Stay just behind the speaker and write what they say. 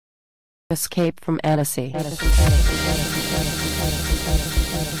Escape from Annecy.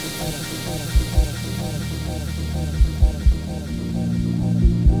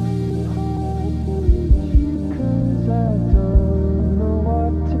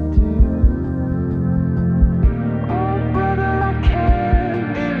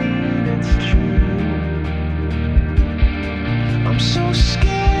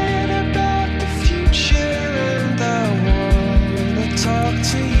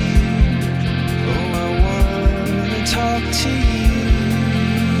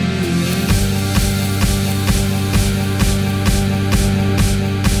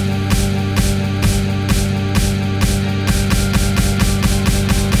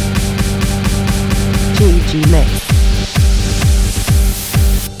 GG Mix.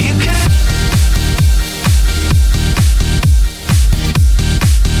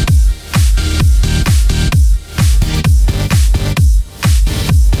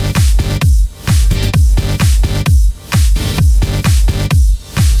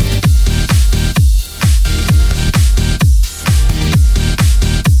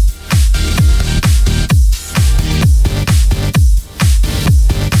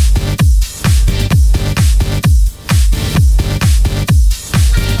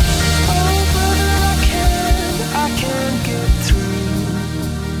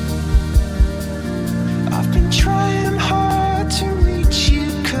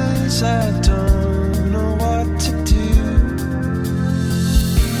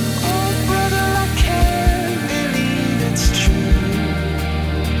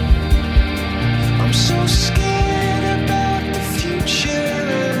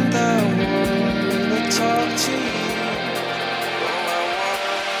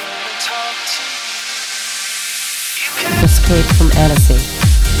 Escape from Annecy.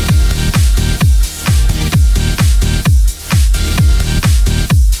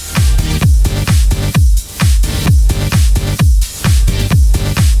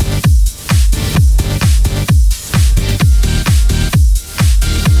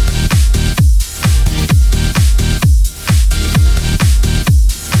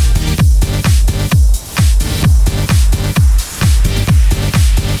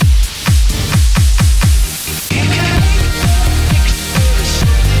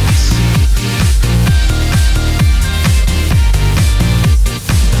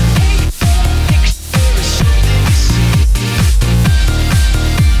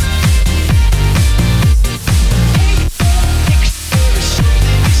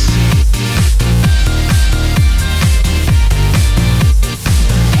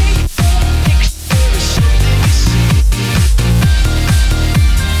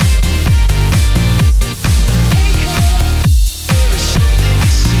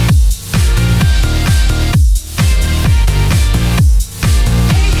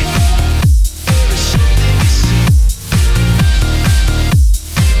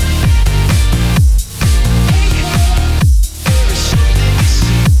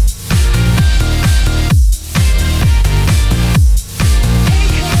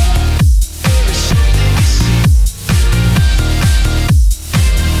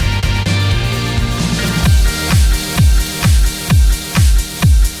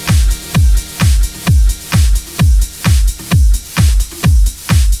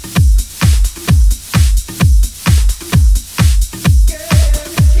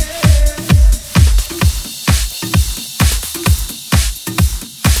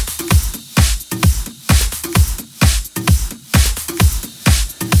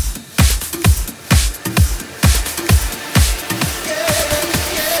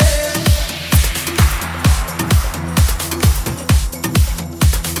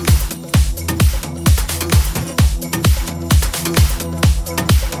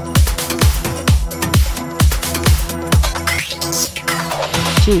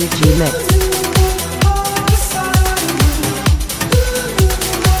 GG Mix.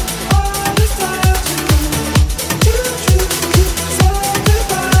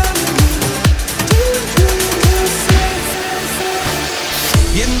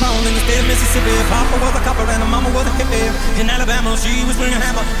 Mississippi, Papa was a copper and her mama was a hippie. In Alabama, she was swinging a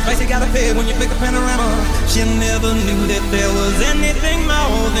hammer. Price you gotta pay when you pick a panorama. She never knew that there was anything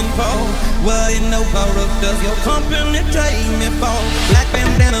more than coal. Well, you know, Paul, does your company take me for? Black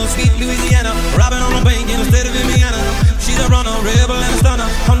bandana, sweet Louisiana, robbing on a bank in the state of Indiana. She's a runner, rebel and a stunner.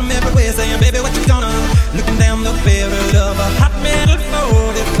 On them everywhere saying, baby, what you gonna? Looking down the barrel of a hot metal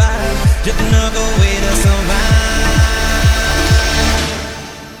 45. Just another way to survive.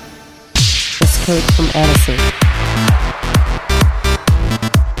 Escape from Annecy.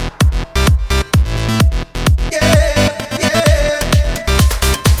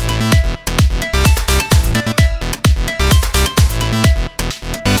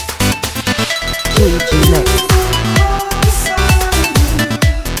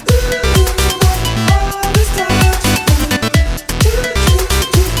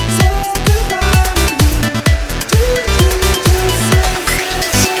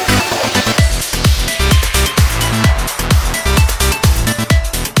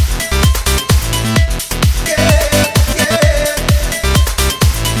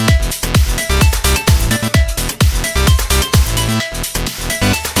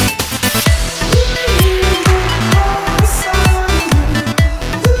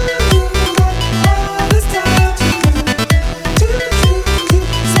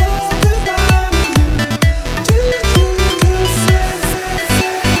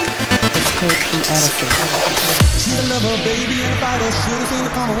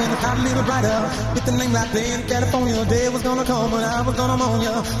 get brighter. With the name right there in California, day was gonna come and I was gonna moan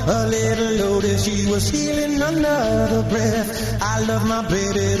ya. A little loaded, she was stealing another breath. I love my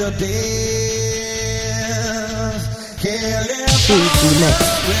baby to death. California,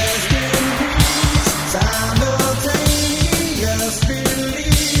 rest in peace. Simultaneous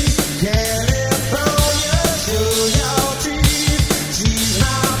release. California, show your teeth. She's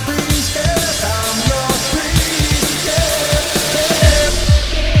my priestess, I'm your priest.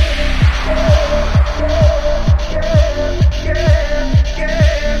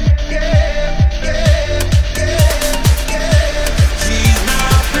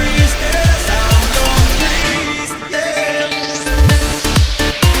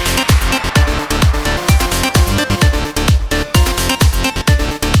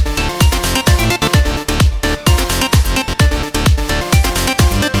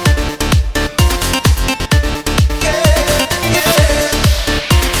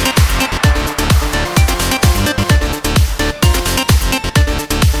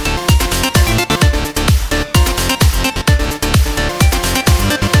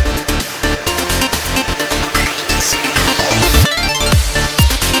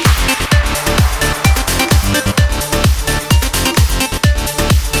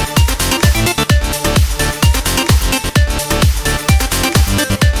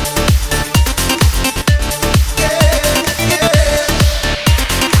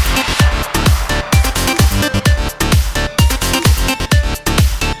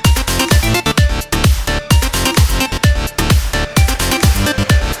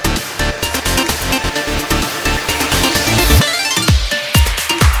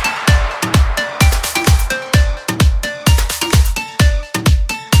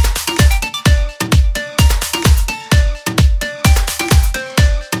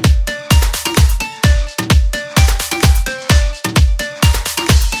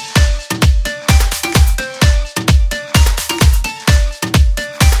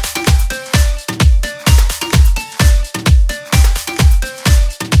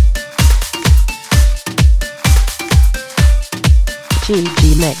 GG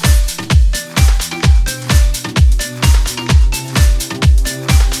Mix.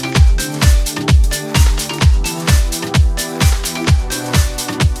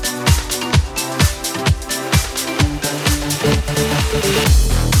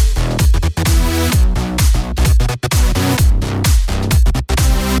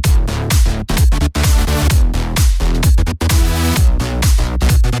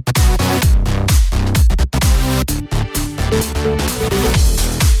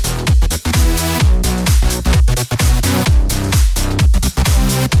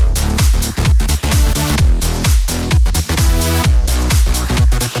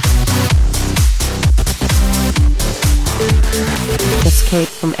 Escape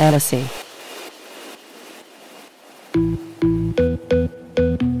from Annecy.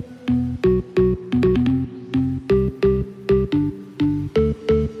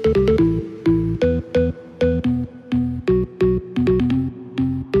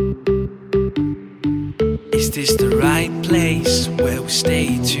 Is this the right place where we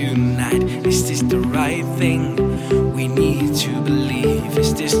stay tonight? Is this the right thing we need to believe?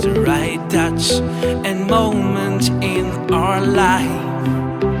 Is this the right touch and moment in our life?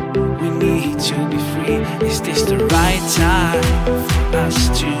 We need to be free. Is this the right time for us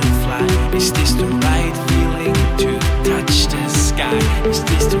to fly? Is this the right feeling to touch the sky? Is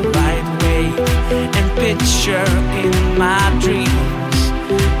this the right way and picture in my dreams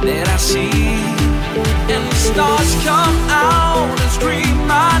that I see? And the stars come out and scream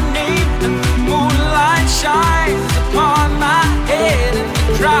my name, and the moonlight shines upon my head, and the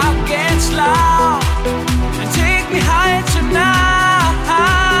crowd gets loud and take me higher tonight.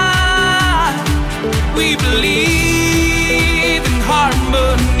 We believe in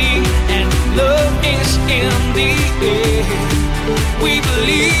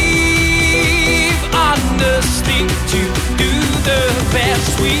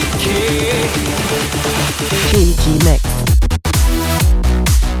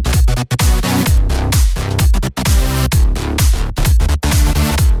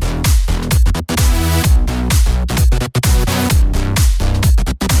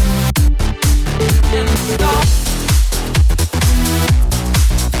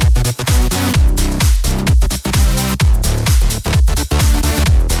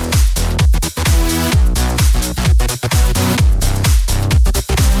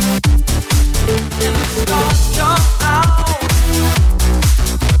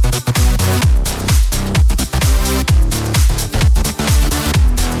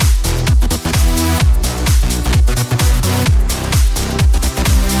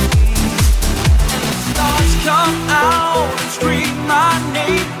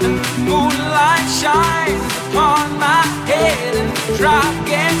shines upon my head and the drop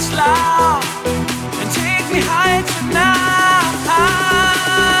gets loud and take me high tonight.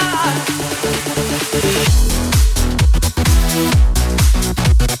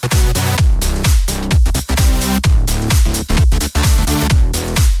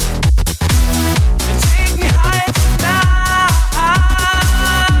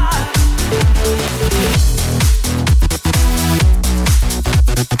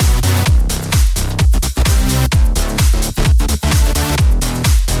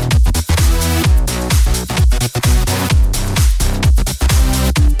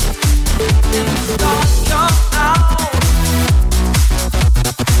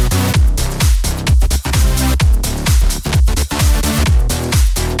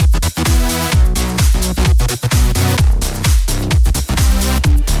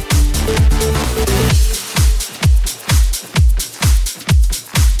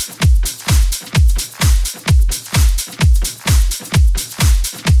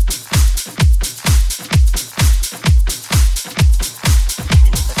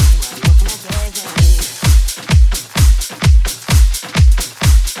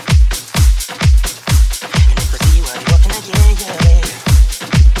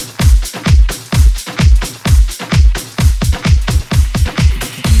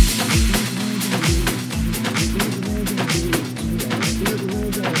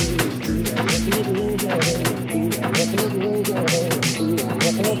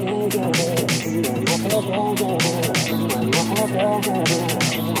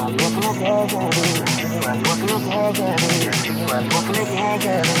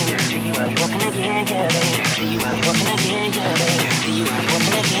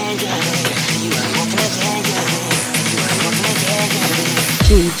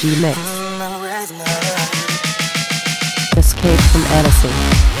 GG Mix. Escape from Edison.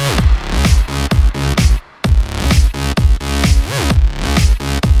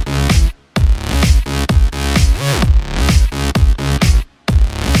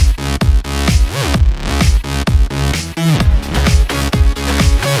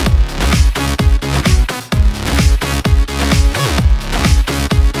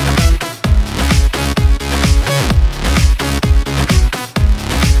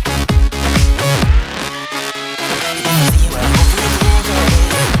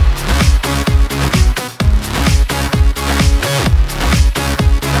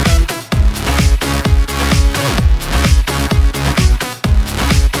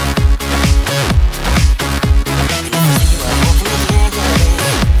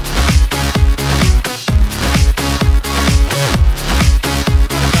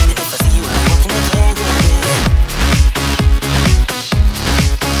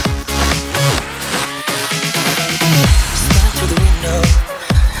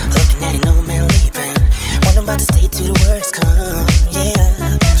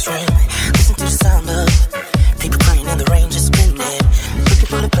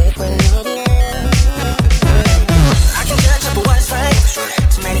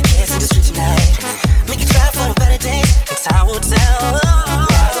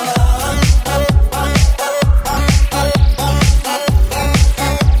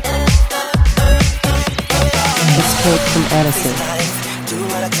 From Edison. Do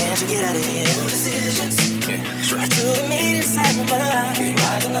what I can to get out of here. Try to meet inside my mind.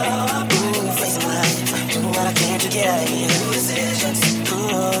 Rising up, facing life. Do what I can to get out of here. Decisions, for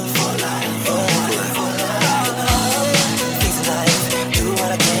life, for life, for life. Facing life. Do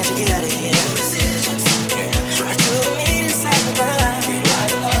what I can to get out of here. Decisions, try to meet inside my mind.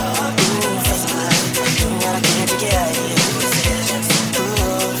 Rising up, facing life. Do what I can to get out of here. Decisions, for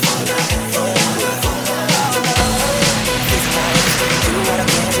life, for life.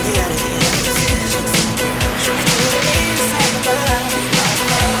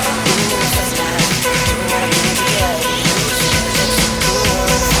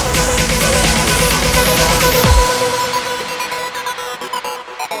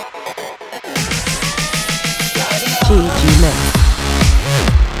 GG Mix.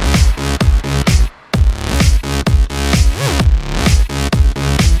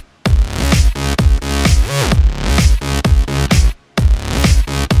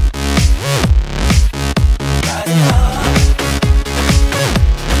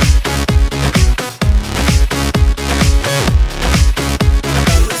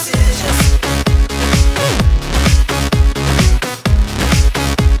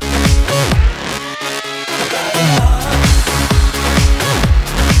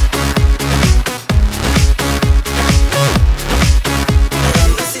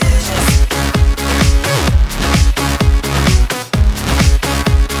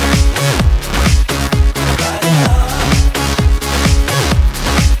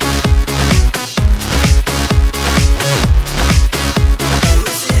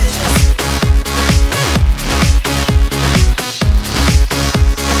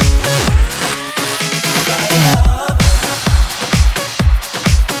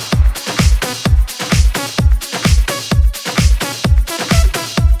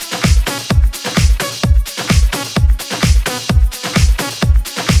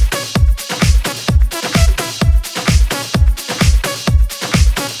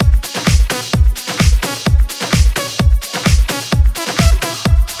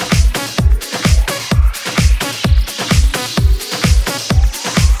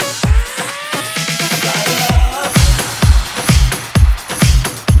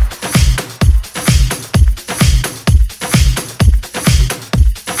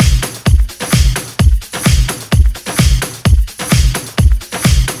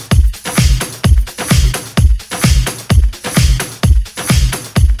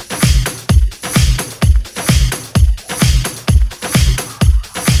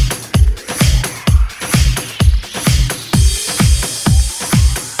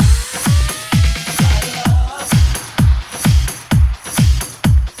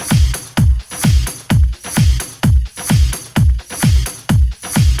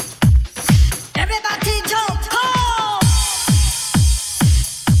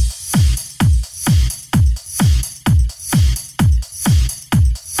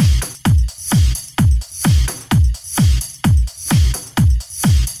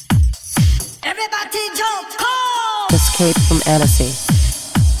 Escape from Annecy.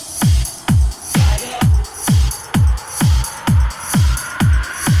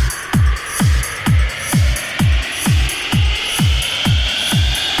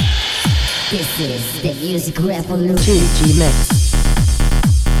 This is the music revolution. GG Mix.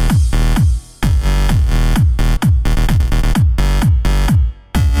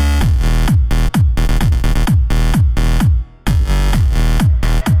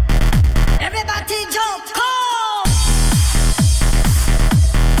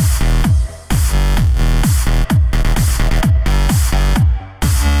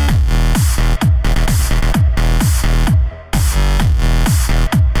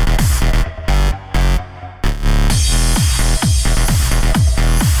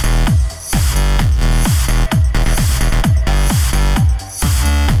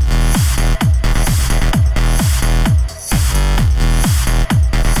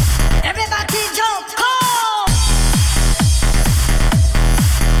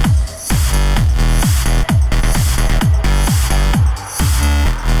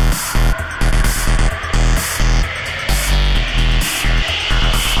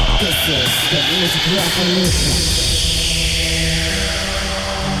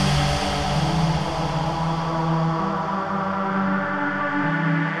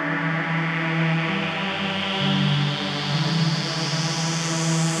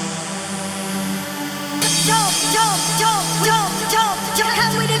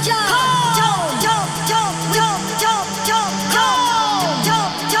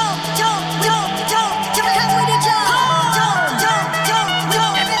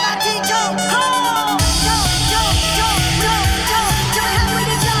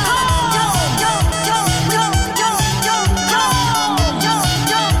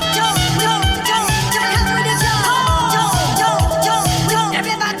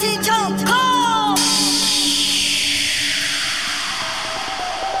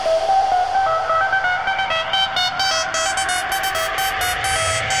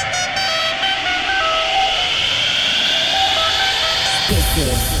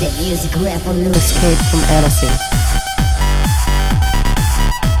 Escape from Annecy.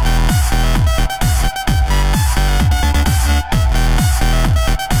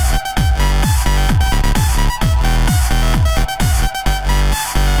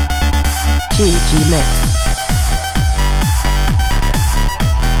 GG Mix.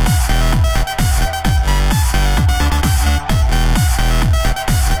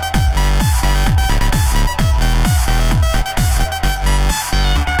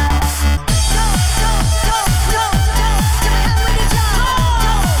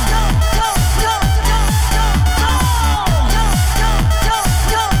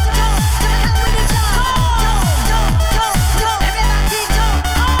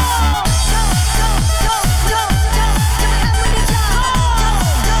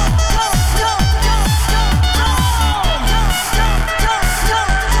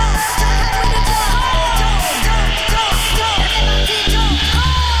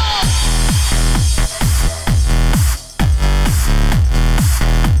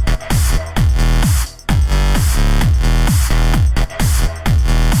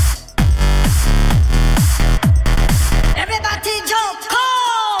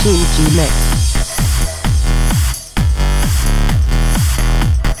 GG Mix.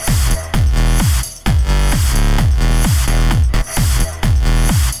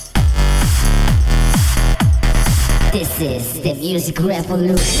 This is the music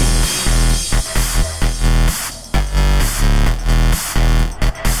revolution.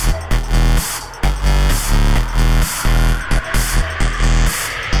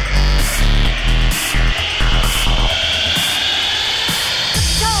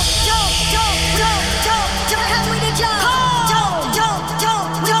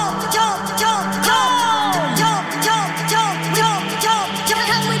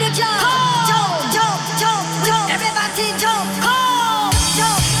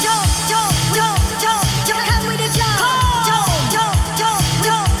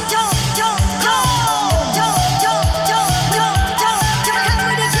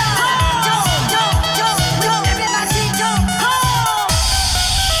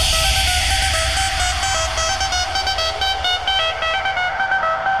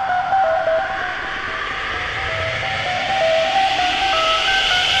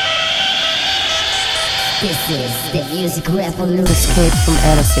 This is the music revolution. Escape from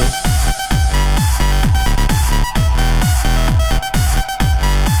Annecy.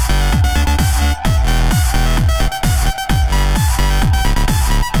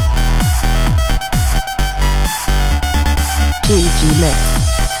 GG Mix.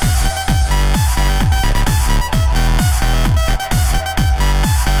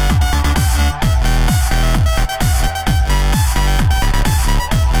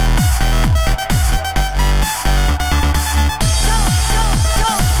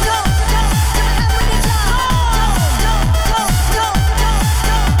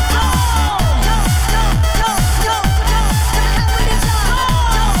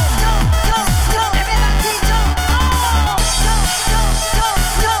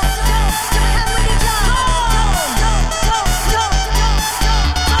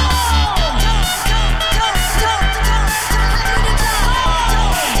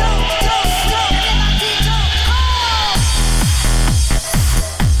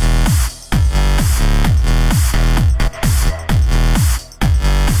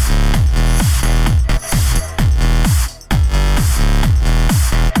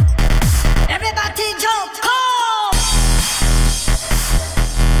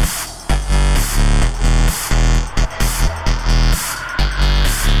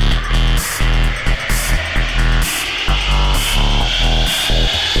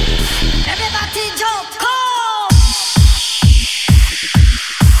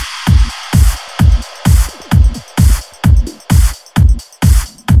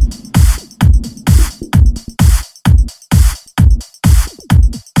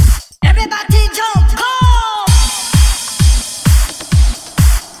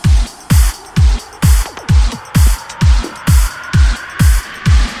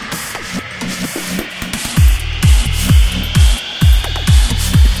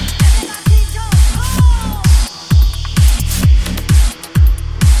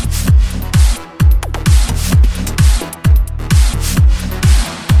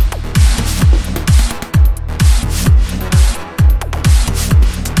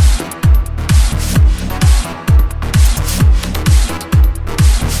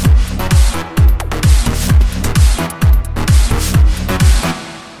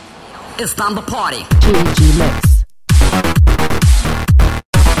 It's time to party. GG Mix.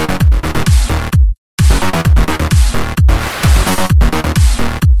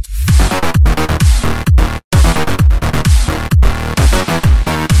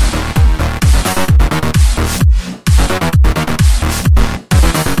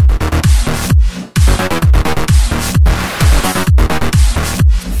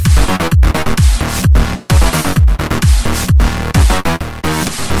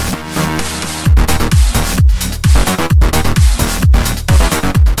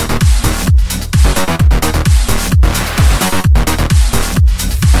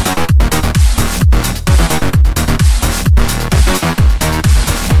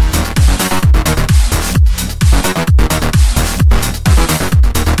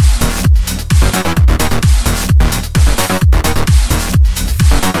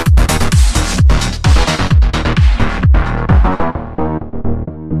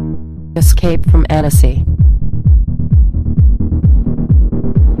 Escape from Annecy.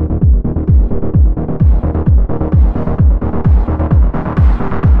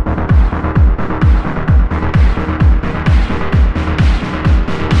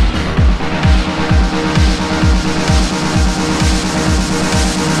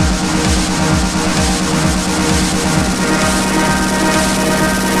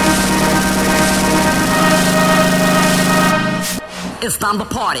 It's time to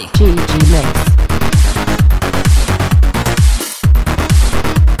party. GG Mix.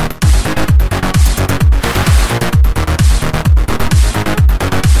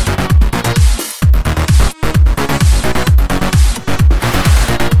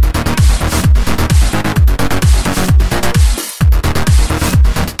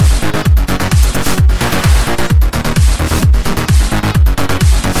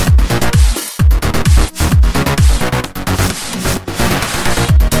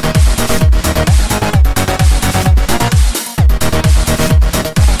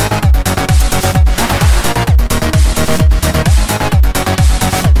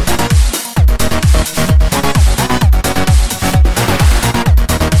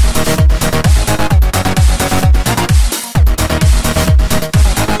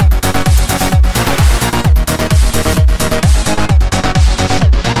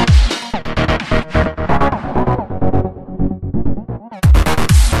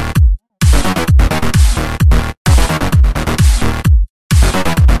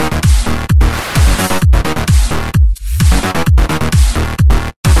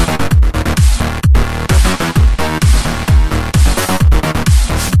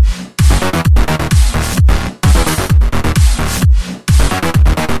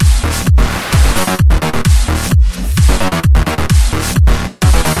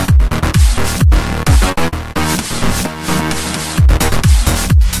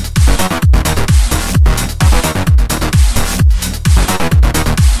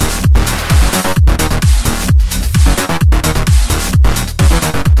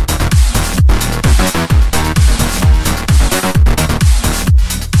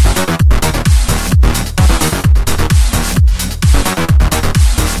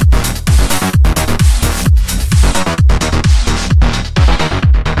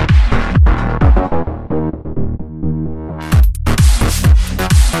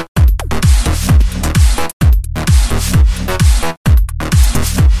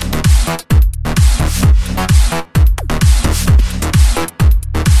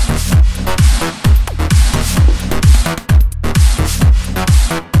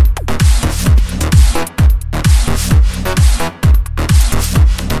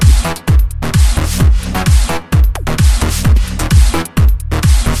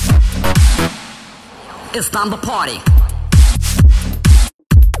 It's time to party.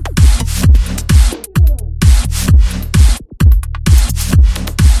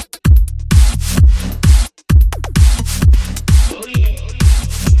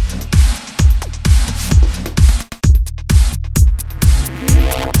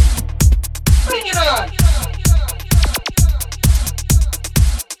 Bring it on!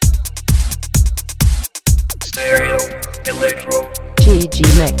 Stereo, electro. GG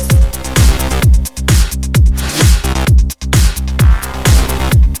Mix.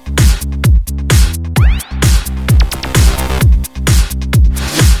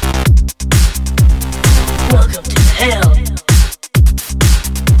 Welcome to hell.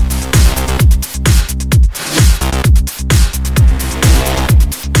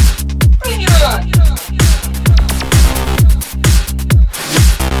 Bring it on!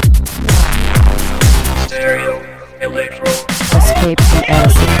 Stereo, electro. Escape from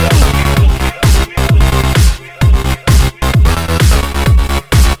Annecy.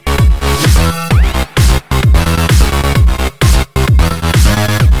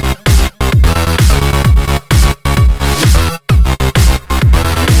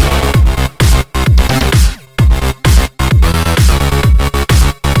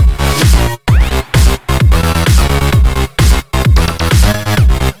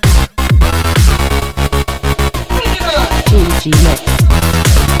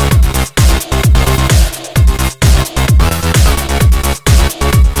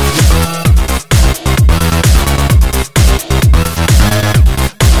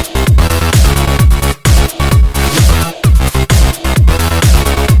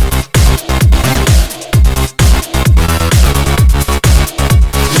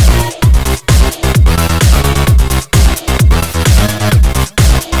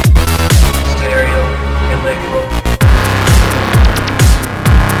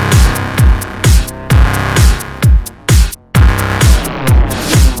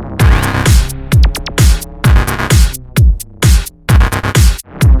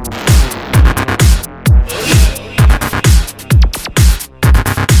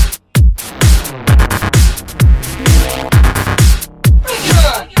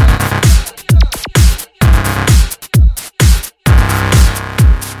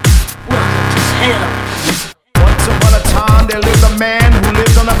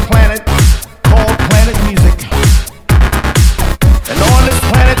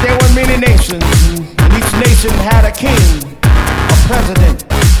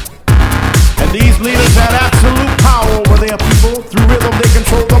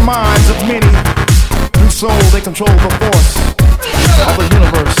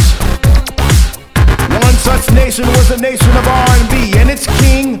 nation of R&B, and its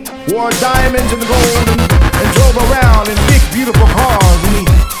king wore diamonds and gold and drove around in big, beautiful cars,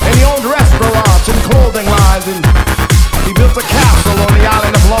 and he owned restaurants and clothing lines, and he built a castle on the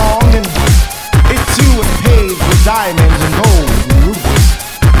island of Long, and it too was paved with diamonds and gold and rubies.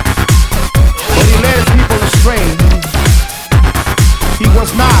 But he led his people astray. He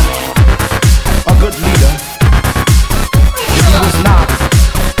was not a good leader. He was not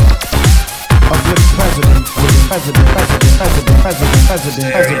a good president.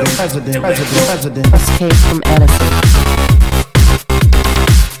 Escape from Edison.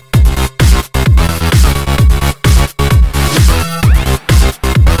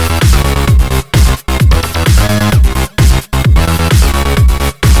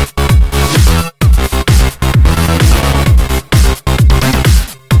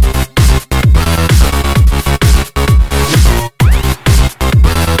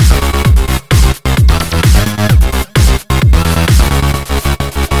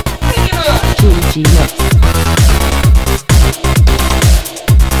 G Mix.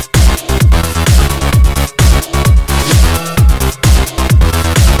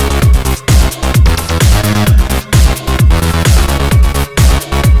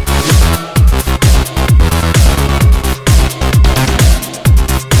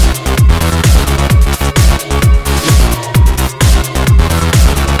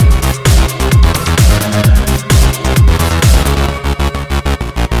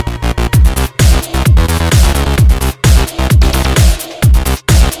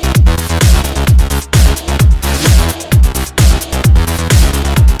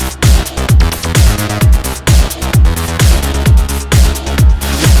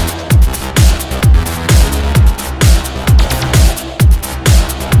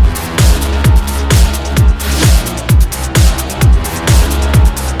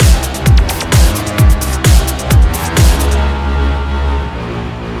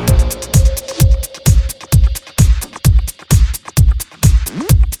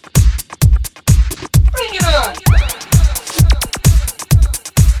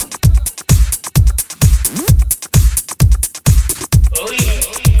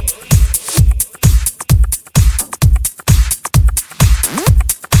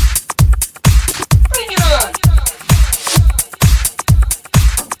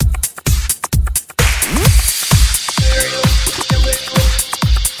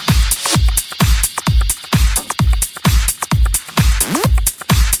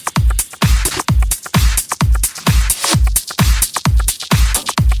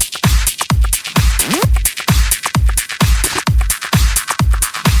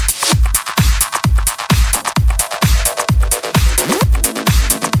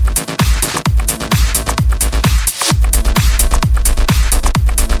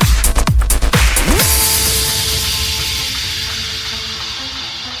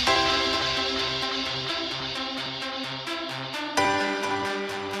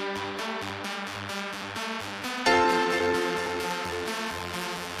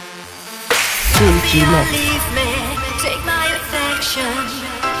 G Mix. Leave me, take my affection.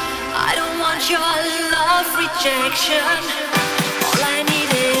 I don't want your love rejection. All I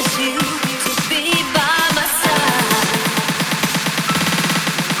need is you to be by my side.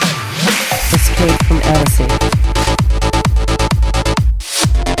 Escape from Edison.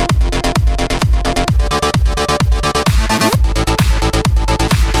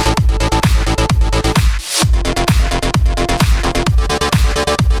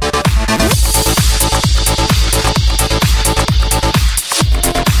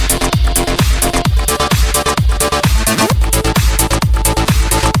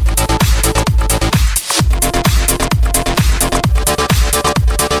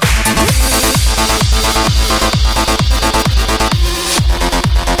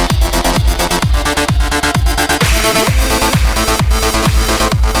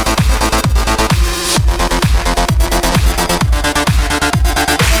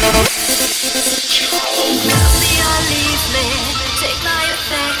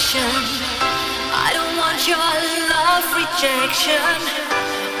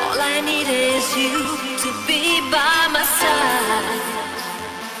 All I need is you to be by my side.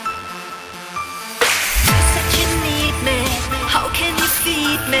 You said you need me, how can you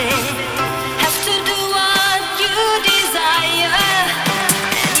feed me? Have to do what you desire.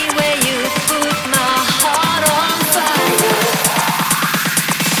 Anyway, you put my heart on fire.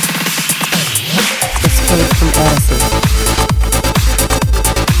 Escape from Edison.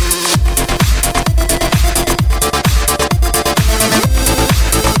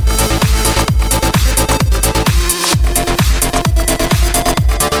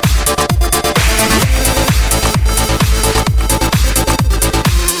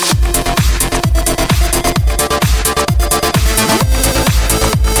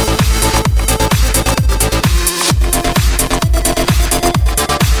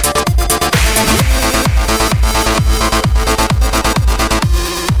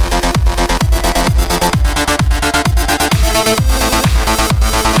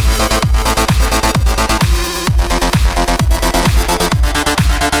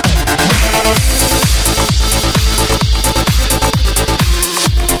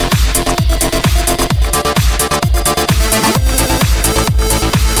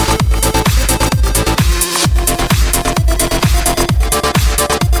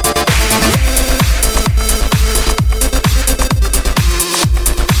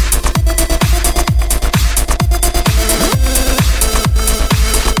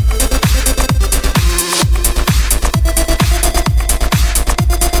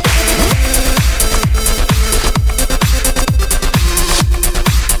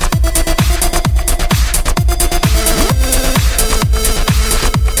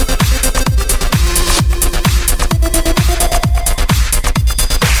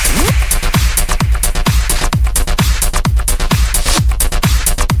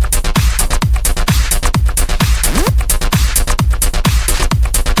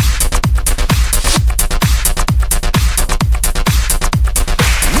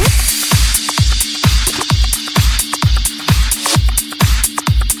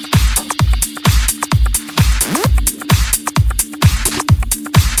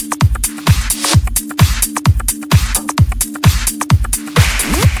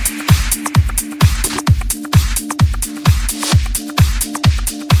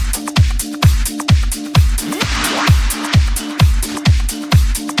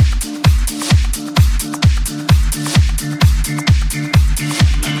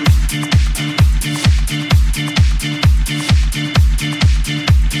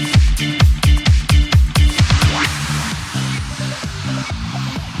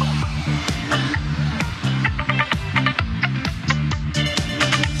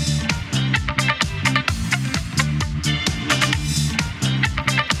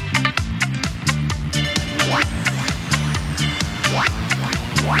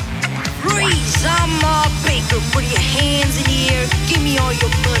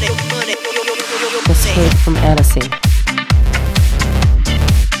 Escape from Odyssey.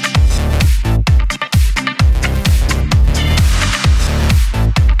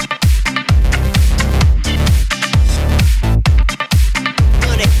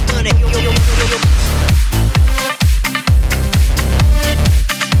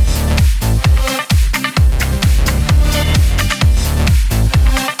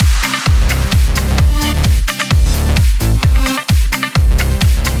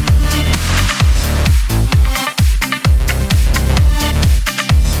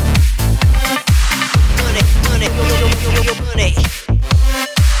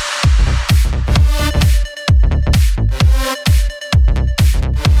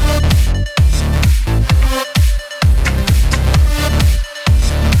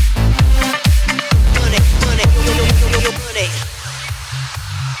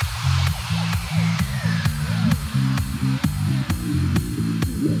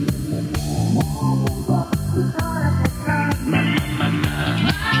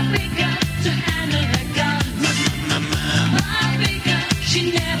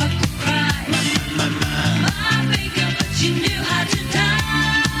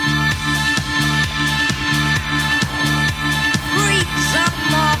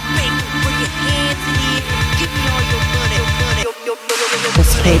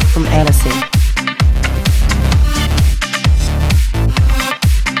 Escape from Odyssey.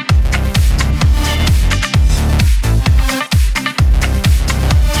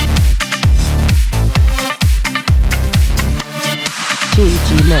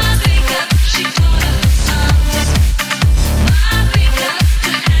 GG Mix.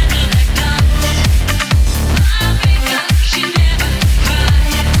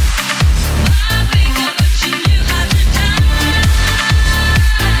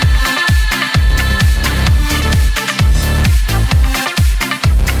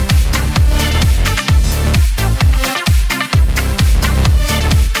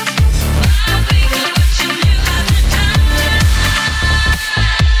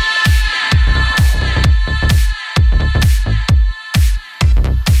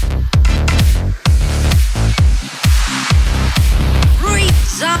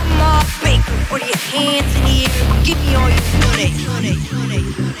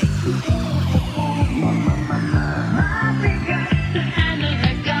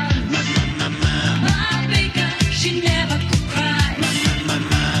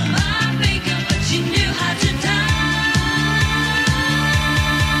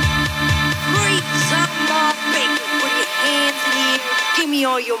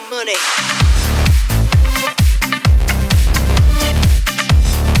 All your money.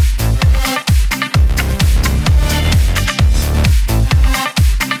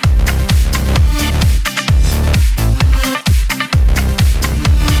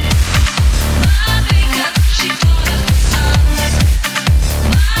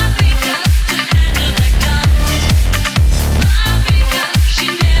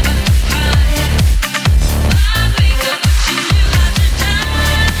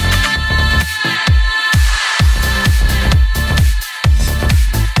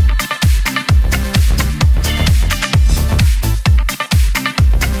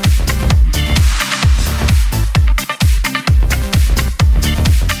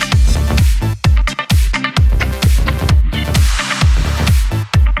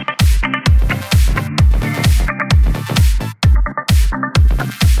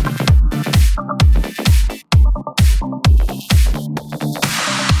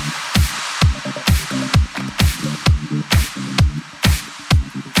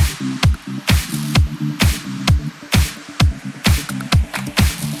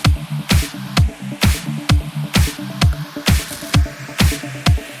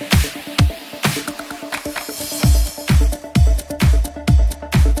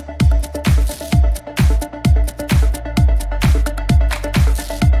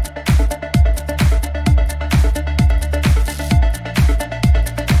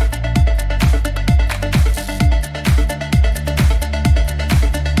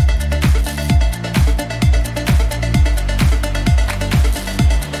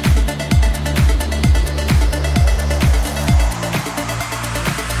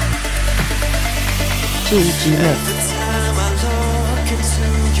 GG Mix. Time I look into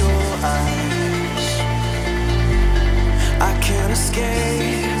your eyes, I can't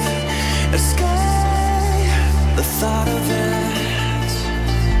escape the thought of it.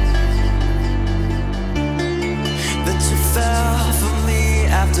 That you fell for me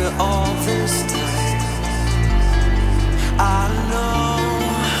after all this time. I know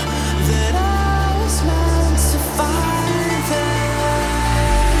that I was meant to find it.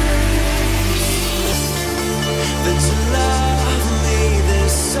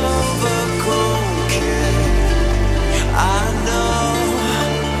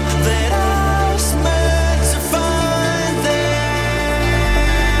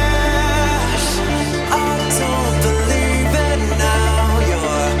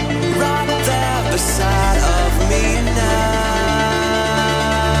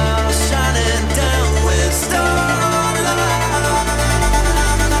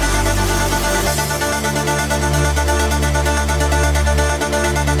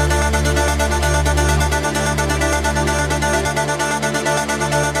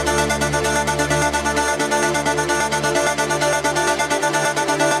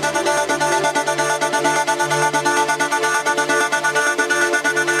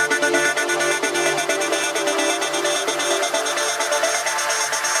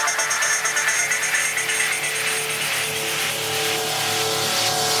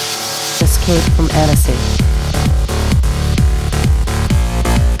 Escape from Annecy.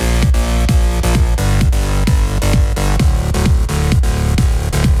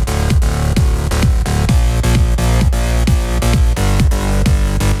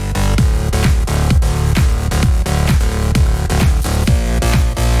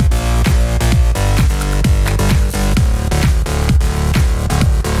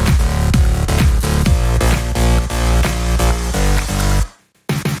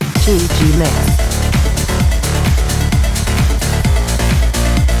 GG Mix.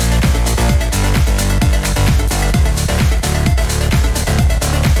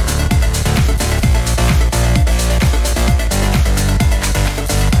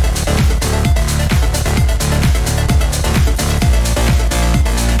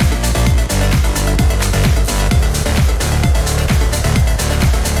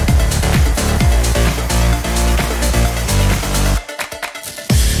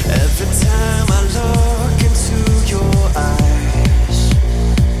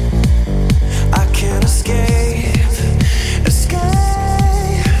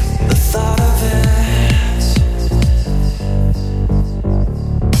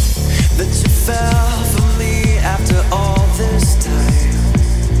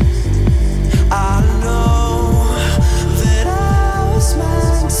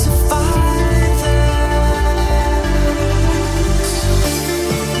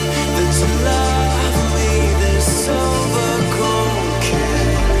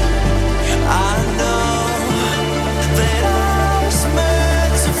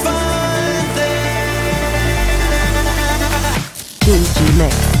 GG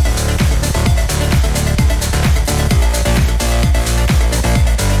Mix.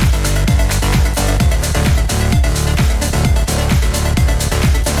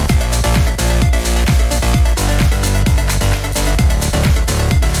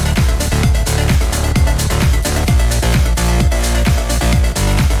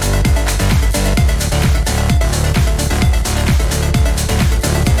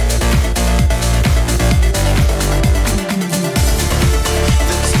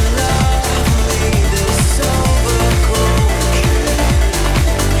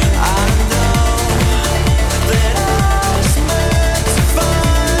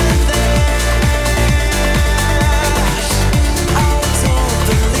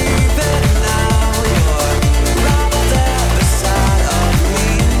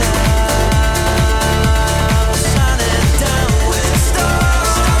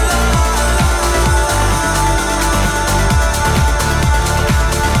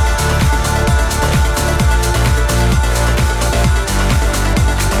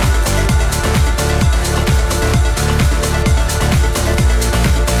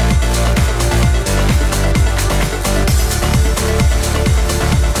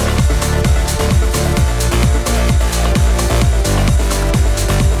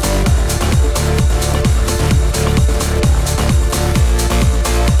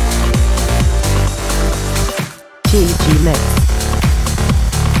 GG Mix.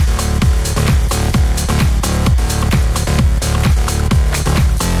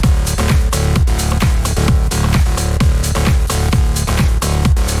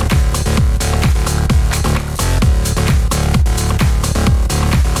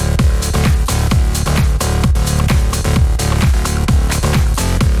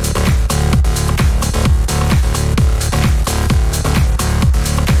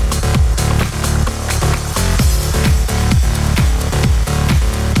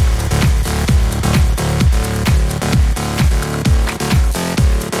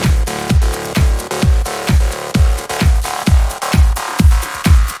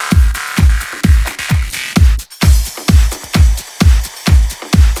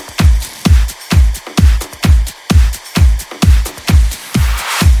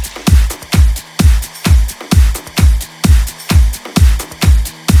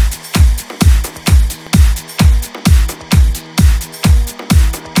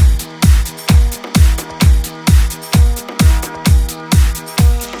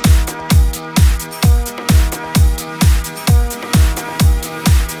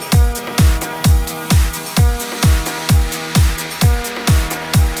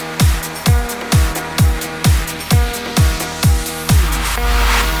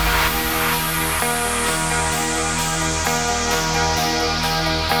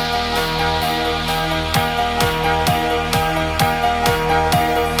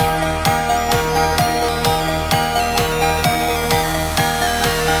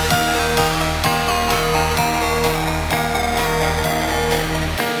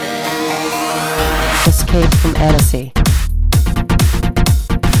 Escape from Annecy.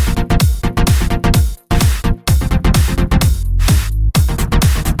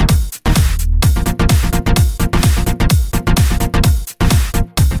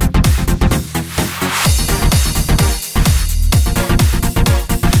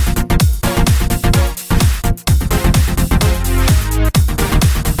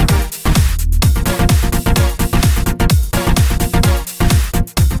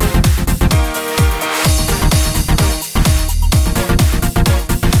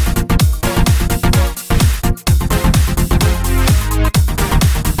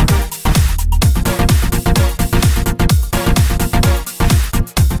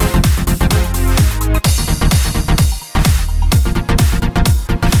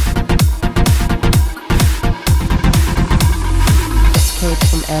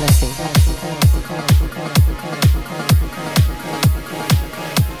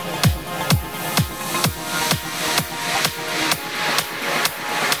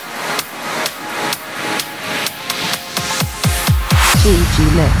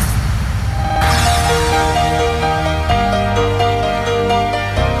 GG Mix.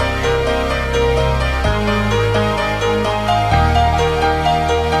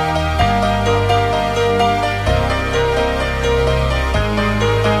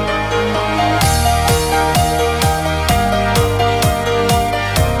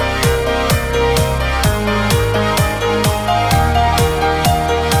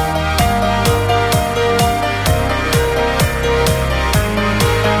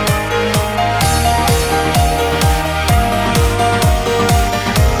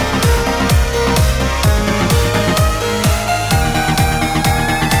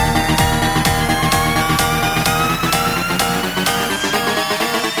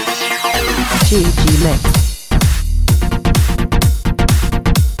 GG Mix.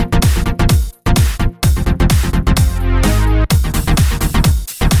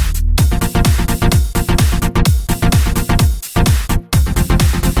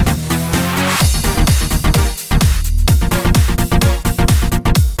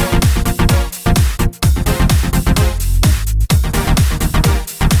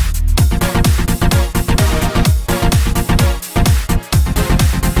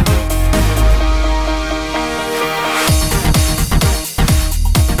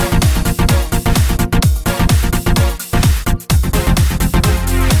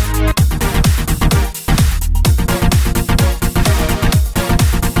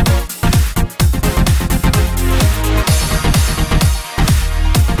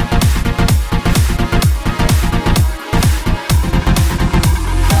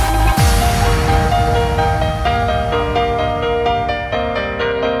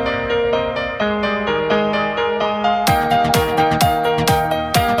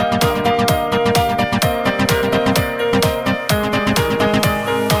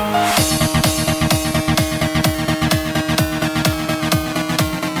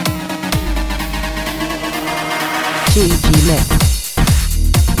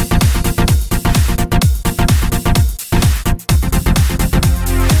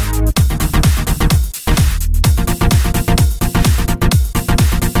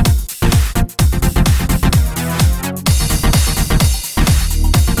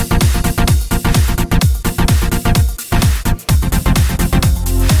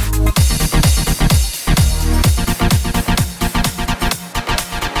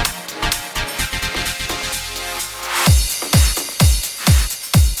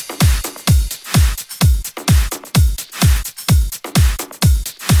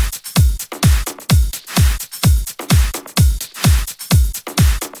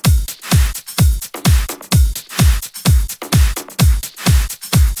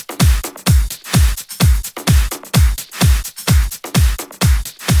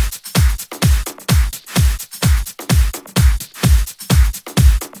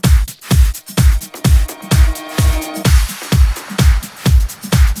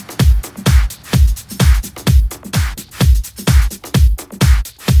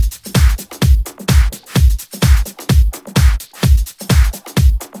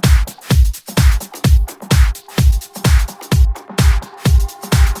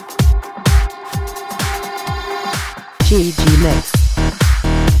 GG Mix. GG Mix.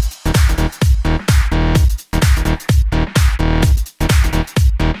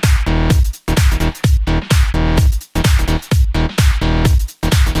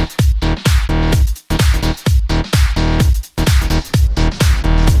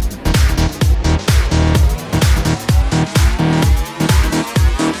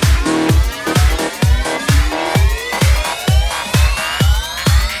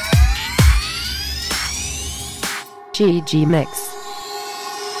 GG Mix.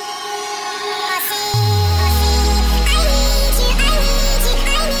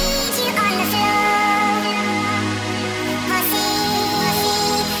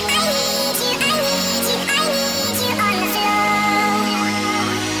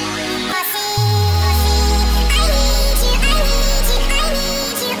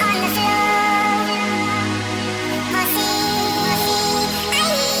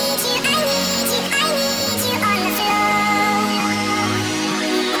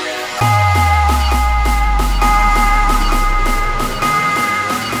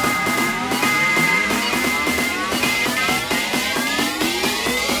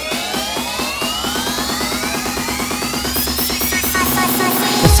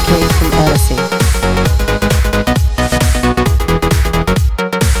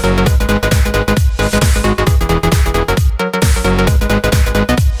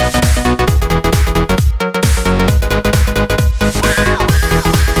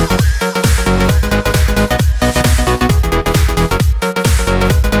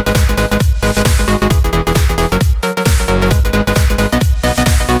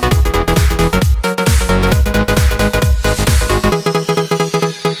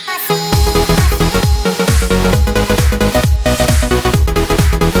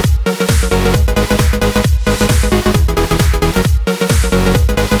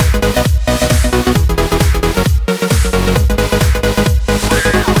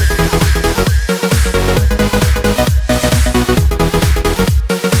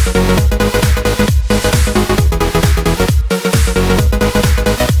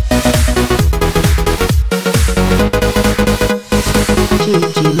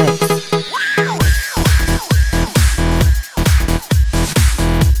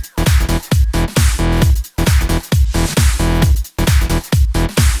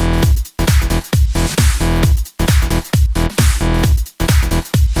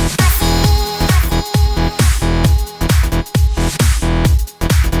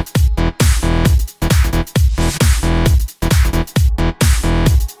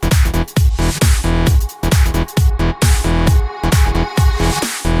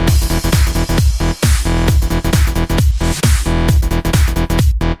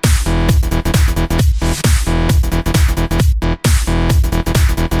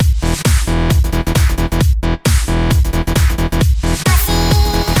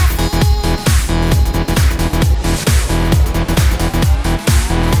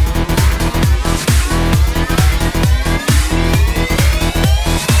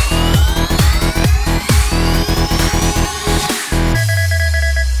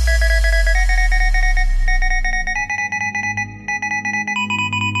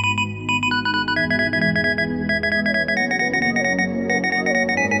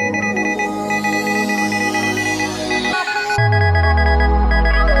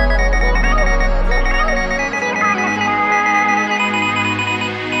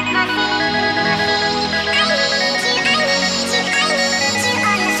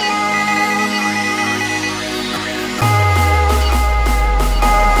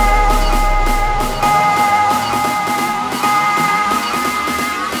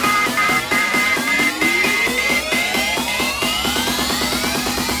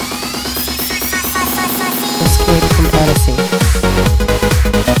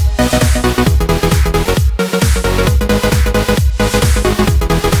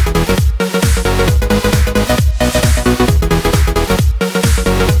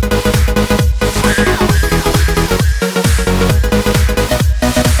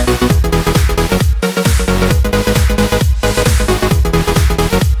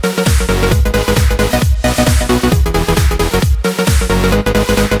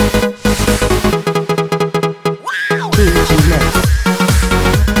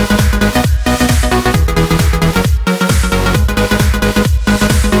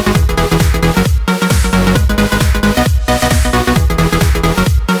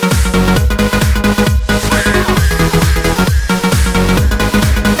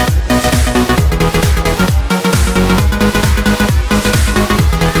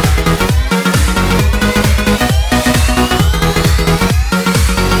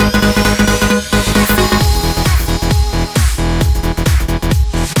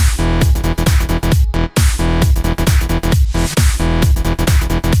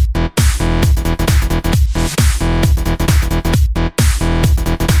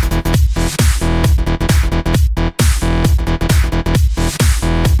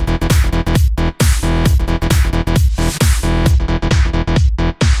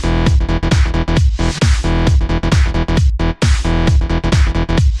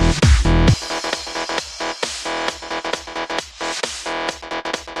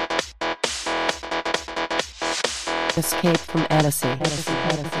 Escape from Odyssey.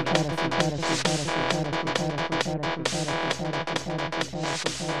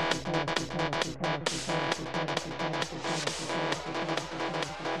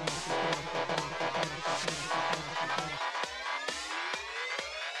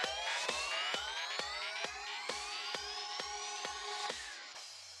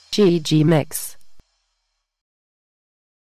 GG Mix.